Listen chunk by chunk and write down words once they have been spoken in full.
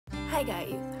Hi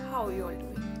guys, how are you all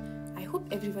doing? I hope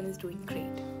everyone is doing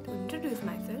great. To introduce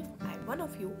myself, I am one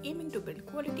of you aiming to build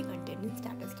quality content in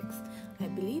statistics. I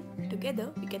believe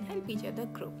together we can help each other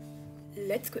grow.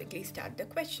 Let's quickly start the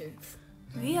questions.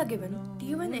 We are given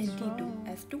T1 and T2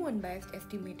 as two unbiased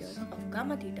estimators of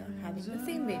gamma theta having the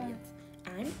same variance,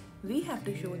 and we have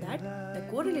to show that the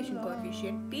correlation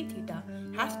coefficient P theta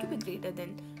has to be greater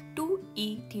than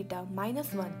 2E theta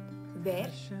minus 1, where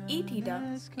E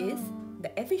theta is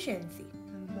the efficiency.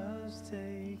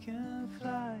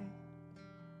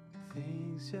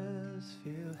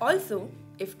 Also,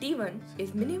 if T1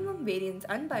 is minimum variance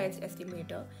unbiased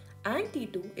estimator and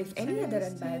T2 is any other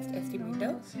unbiased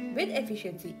estimator with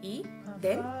efficiency E,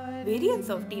 then variance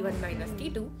of T1 minus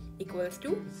T2 equals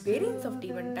to variance of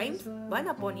T1 times 1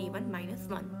 upon E1 minus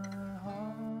 1.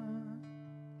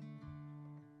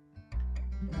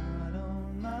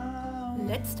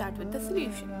 Let's start with the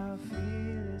solution.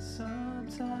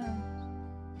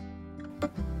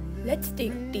 Let's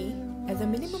take T as a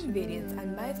minimum variance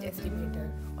unbiased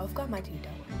estimator of gamma theta,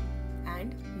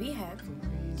 and we have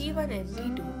T1 and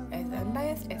T2 as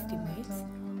unbiased estimates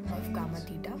of gamma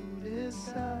theta,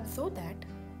 so that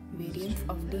variance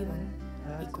of T1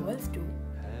 equals to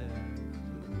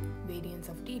variance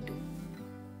of T2,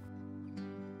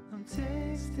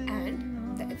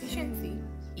 and the efficiency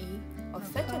E of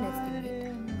such an estimate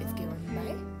is given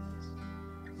by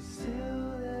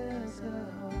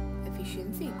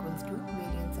efficiency equals to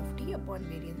variance of T upon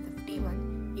variance of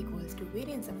T1 equals to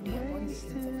variance of T upon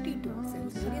variance of T2,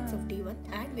 since variance of T1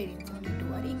 and variance of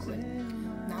T2 are equal.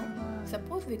 Now,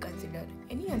 suppose we consider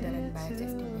any other unbiased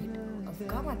estimate of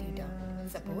gamma theta.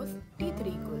 Suppose T3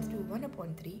 equals to 1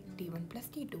 upon 3 T1 plus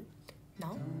T2.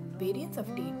 Now, variance of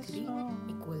T3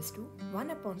 equals to 1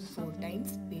 upon 4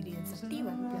 times variance of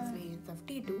T1 plus variance of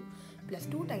T2 plus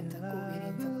 2 times the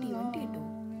covariance of T1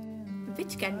 T2,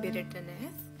 which can be written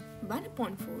as 1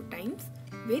 upon 4 times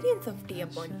variance of T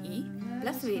upon E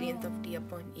plus variance of T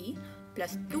upon E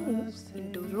plus 2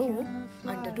 into rho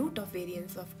under root of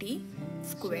variance of T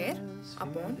square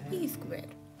upon E square.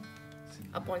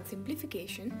 Upon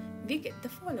simplification, we get the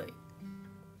following.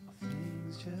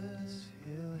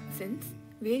 Since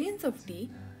variance of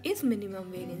T is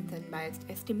minimum variance unbiased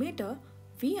estimator,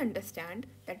 we understand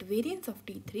that variance of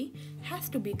T3 has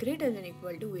to be greater than or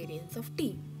equal to variance of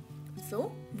T.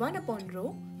 So, 1 upon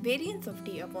rho variance of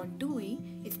T upon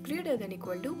 2E is greater than or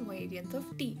equal to variance of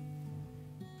T.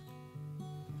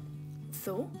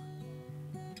 So,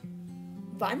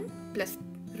 1 plus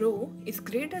rho is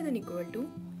greater than or equal to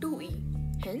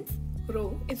 2E. Hence,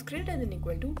 rho is greater than or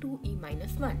equal to 2E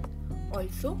minus 1.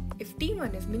 Also, if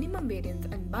T1 is minimum variance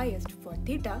unbiased for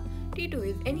theta, T2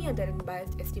 is any other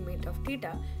unbiased estimate of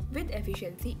theta with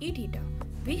efficiency E theta,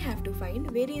 we have to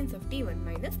find variance of T1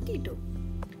 minus T2.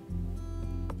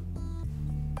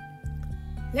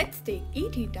 Let's take E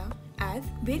theta as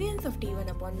variance of T1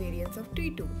 upon variance of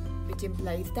T2, which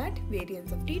implies that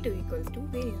variance of T2 equals to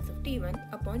variance of T1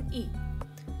 upon E.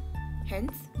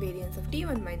 Hence, variance of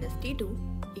T1 minus T2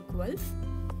 equals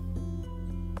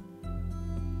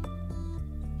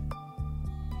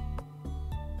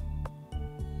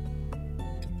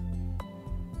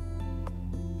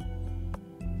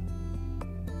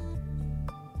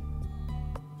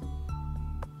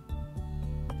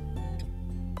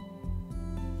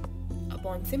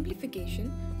upon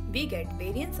simplification, we get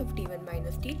variance of T1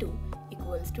 minus T2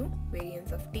 equals to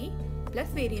variance of T plus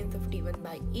variance of T1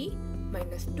 by E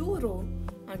minus 2 rho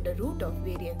under root of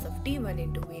variance of T1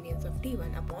 into variance of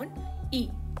T1 upon E,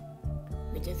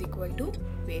 which is equal to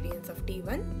variance of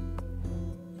T1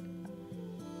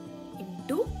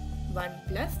 into 1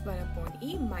 plus 1 upon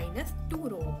E minus 2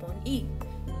 rho upon E.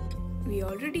 We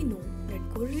already know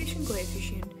that correlation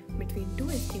coefficient between two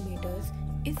estimators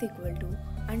is equal to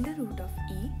under root of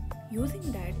E.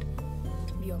 Using that,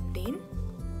 we obtain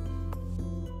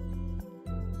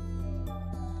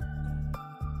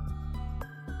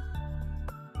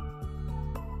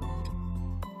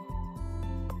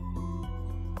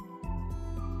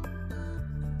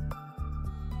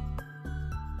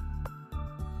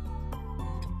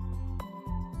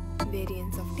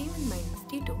variance of T1 minus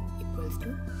T2 equals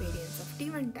to variance of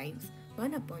T1 times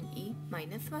 1 upon E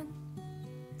minus 1.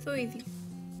 So easy.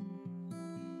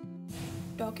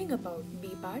 Talking about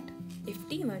B part, if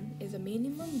T1 is a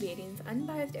minimum variance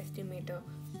unbiased estimator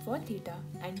for theta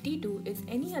and T2 is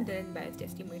any other unbiased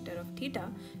estimator of theta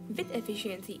with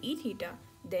efficiency E theta,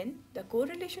 then the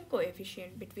correlation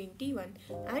coefficient between T1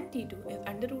 and T2 is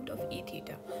under root of E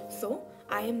theta. So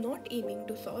I am not aiming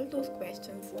to solve those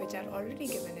questions which are already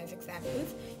given as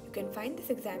examples. You can find this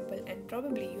example and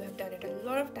probably you have done it a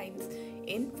lot of times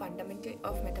in Fundamental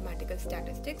of Mathematical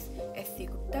Statistics, SC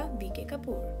Gupta,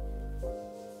 Kapoor.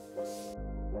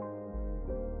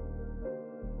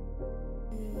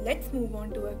 Let's move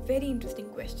on to a very interesting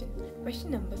question.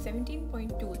 Question number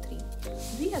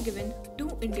 17.23. We are given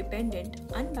two independent,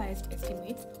 unbiased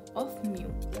estimates of mu.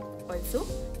 Also,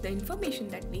 the information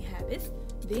that we have is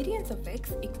variance of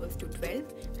x equals to 12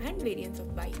 and variance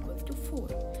of y equals to 4.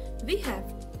 We have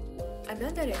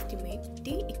another estimate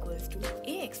t equals to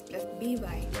ax plus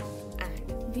by,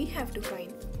 and we have to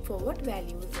find for what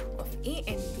values of a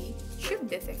and b should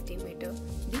this estimator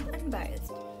be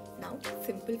unbiased. Now,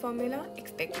 simple formula,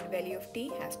 expected value of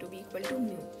t has to be equal to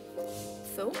mu.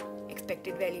 So,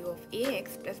 expected value of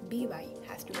ax plus by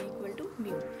has to be equal to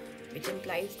mu, which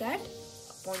implies that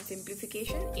upon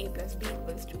simplification a plus b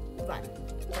equals to 1.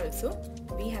 Also,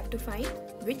 we have to find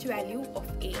which value of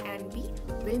a and b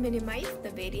will minimize the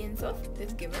variance of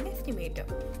this given estimator,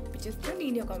 which is the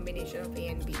linear combination of a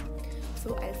and b.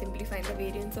 So, I'll simplify the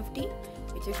variance of t,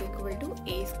 which is equal to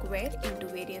a square into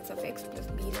variance of x plus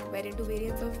b square into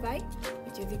variance of y,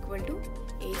 which is equal to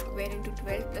a square into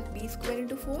 12 plus b square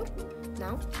into 4.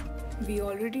 Now, we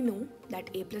already know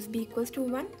that a plus b equals to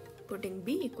 1. Putting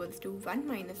b equals to 1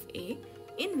 minus a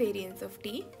in variance of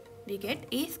t, we get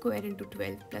a square into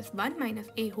 12 plus 1 minus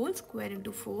a whole square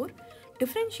into 4.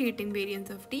 Differentiating variance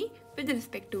of t with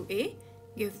respect to a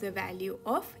gives the value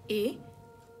of a.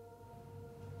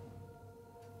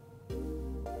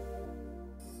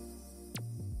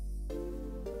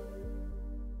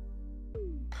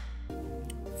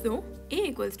 So, a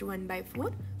equals to 1 by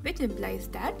 4, which implies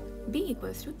that b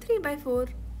equals to 3 by 4.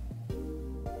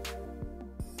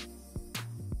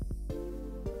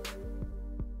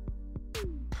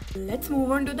 Let's move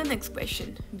on to the next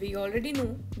question. We already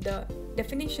know the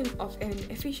definition of an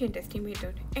efficient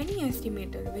estimator. Any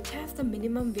estimator which has the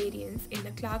minimum variance in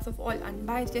the class of all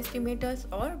unbiased estimators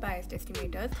or biased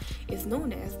estimators is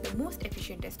known as the most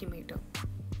efficient estimator.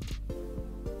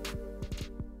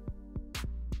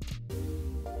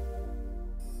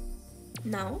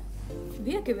 Now,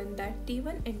 we are given that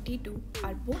T1 and T2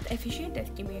 are both efficient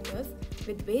estimators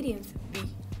with variance v,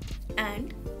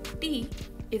 and T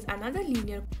is another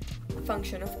linear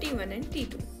function of T1 and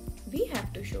T2. We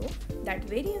have to show that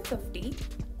variance of T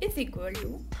is equal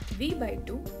to v by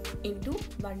 2 into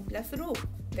 1 plus rho,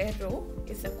 where rho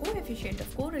is the coefficient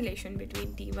of correlation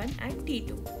between T1 and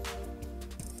T2.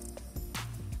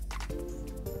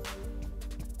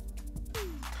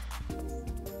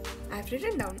 I've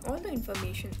written down all the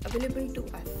information available to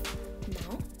us.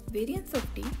 Now, variance of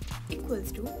t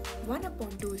equals to 1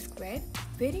 upon 2 square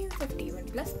variance of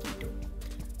t1 plus t2.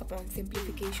 Upon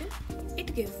simplification,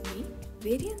 it gives me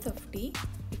variance of t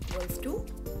equals to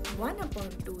 1 upon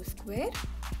 2 square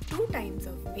 2 times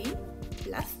of v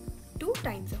plus 2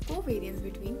 times the covariance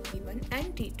between t1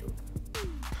 and t2,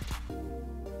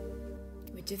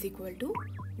 which is equal to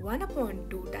 1 upon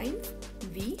 2 times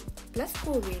v plus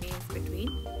covariance between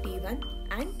t1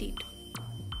 and t2,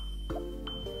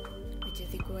 which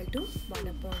is equal to 1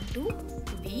 upon 2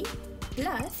 v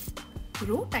plus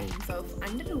rho times of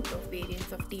under root of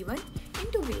variance of t1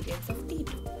 into variance of t2.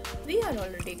 We are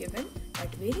already given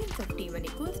that variance of t1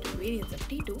 equals to variance of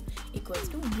t2 equals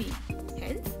to v.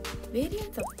 Hence,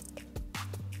 variance of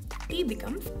t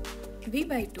becomes v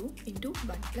by 2 into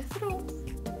 1 plus rho.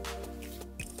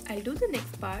 I'll do the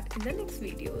next part in the next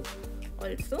videos.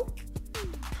 Also,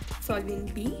 solving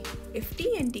b if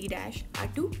t and t dash are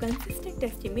two consistent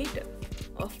estimators,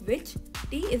 of which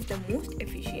t is the most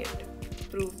efficient.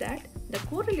 Prove that the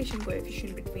correlation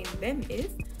coefficient between them is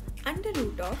under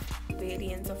root of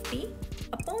variance of t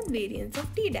upon variance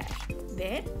of t dash,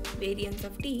 where variance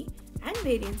of t and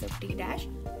variance of t dash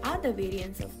are the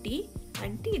variance of t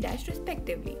and t dash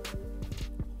respectively.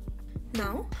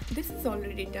 Now, this is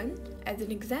already done as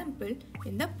an example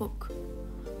in the book.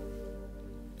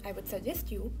 I would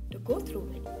suggest you to go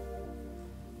through it.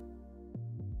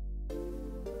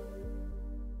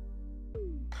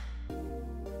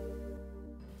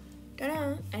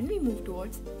 Ta-da! And we move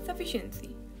towards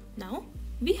sufficiency. Now,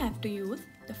 we have to use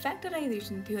the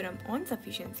factorization theorem on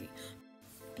sufficiency.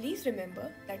 Please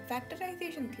remember that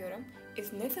factorization theorem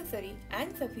is necessary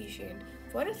and sufficient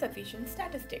for a sufficient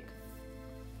statistic.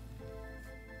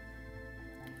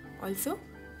 Also,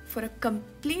 For a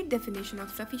complete definition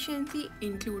of sufficiency,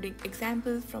 including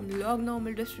examples from log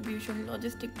normal distribution,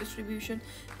 logistic distribution,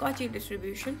 Cauchy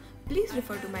distribution, please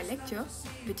refer to my lecture,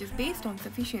 which is based on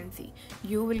sufficiency.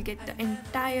 You will get the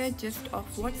entire gist of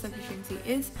what sufficiency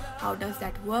is, how does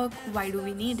that work, why do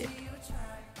we need it.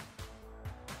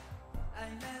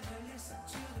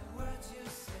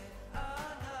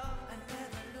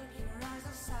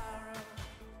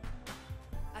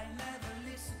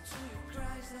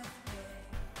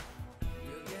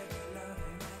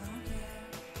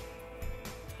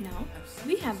 Now,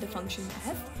 we have the function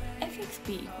as fxp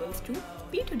equals to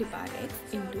p to the power x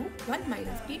into 1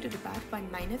 minus p to the power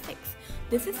 1 minus x.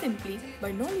 This is simply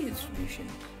Bernoulli distribution.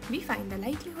 We find the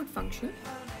likelihood function,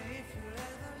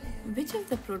 which is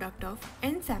the product of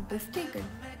n samples taken.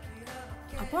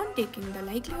 Upon taking the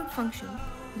likelihood function,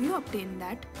 we obtain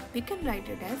that we can write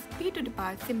it as p to the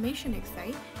power summation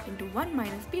xi into 1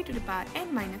 minus p to the power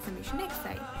n minus summation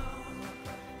xi.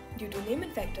 Due to Lehmann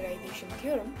factorization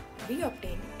theorem, we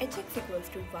obtain hx equals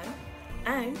to 1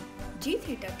 and g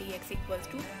theta tx equals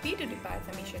to p to the power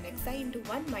summation xi into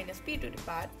 1 minus p to the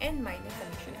power n minus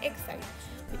summation xi,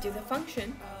 which is a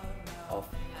function of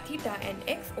theta and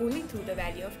x only through the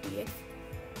value of tx.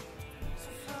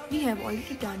 We have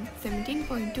already done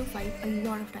 17.25 a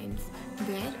lot of times,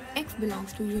 where x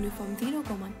belongs to uniform 0,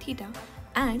 theta,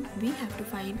 and we have to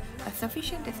find a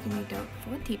sufficient estimator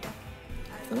for theta.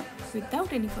 So,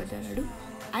 without any further ado,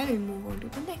 I will move on to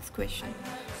the next question.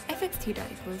 Fx theta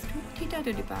equals to theta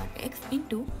to the power x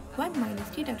into 1 minus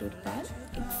theta to the power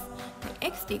x. When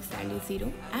x takes value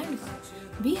 0 and 1,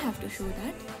 we have to show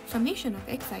that summation of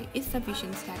xi is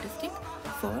sufficient statistic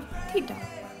for theta.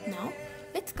 Now,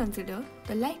 let's consider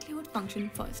the likelihood function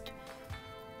first.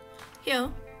 Here,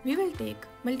 we will take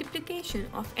multiplication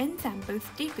of n samples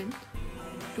taken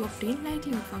to obtain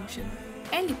likelihood function.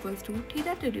 L equals to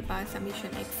theta to the power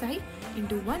summation xi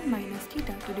into 1 minus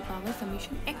theta to the power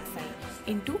summation xi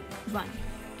into 1.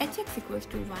 hx equals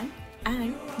to 1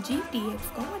 and g tx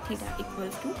theta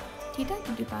equals to theta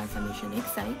to the power summation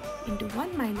xi into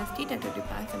 1 minus theta to the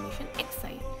power summation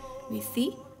xi. We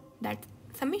see that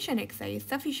summation xi is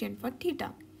sufficient for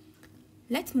theta.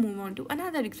 Let's move on to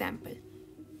another example.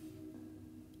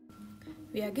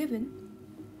 We are given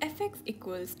fx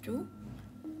equals to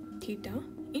theta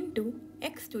into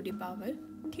x to the power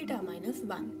theta minus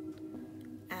 1,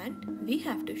 and we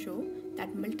have to show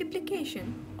that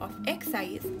multiplication of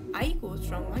xi's I goes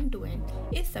from 1 to n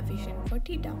is sufficient for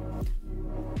theta.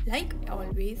 Like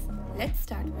always, let's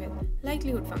start with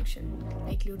likelihood function.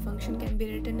 Likelihood function can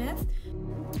be written as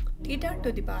theta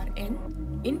to the power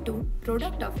n into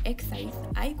product of xi's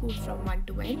I goes from 1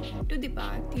 to n to the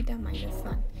power theta minus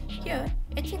 1. Here,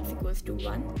 hx equals to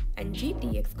 1 and g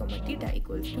tx, theta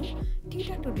equals to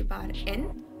theta to the power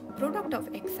n product of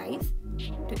xi's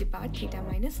to the power theta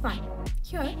minus 1.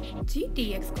 Here, g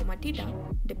tx, theta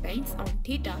depends on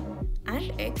theta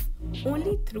and x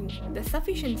only through the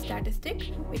sufficient statistic,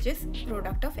 which is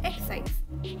product of xi's.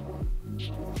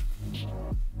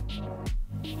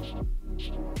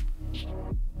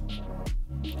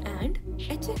 And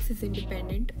hx is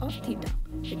independent of theta,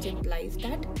 which implies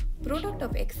that product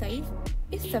of xi's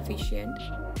is sufficient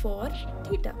for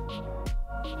theta.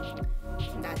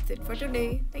 That's it for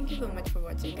today. Thank you so much for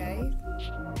watching, guys.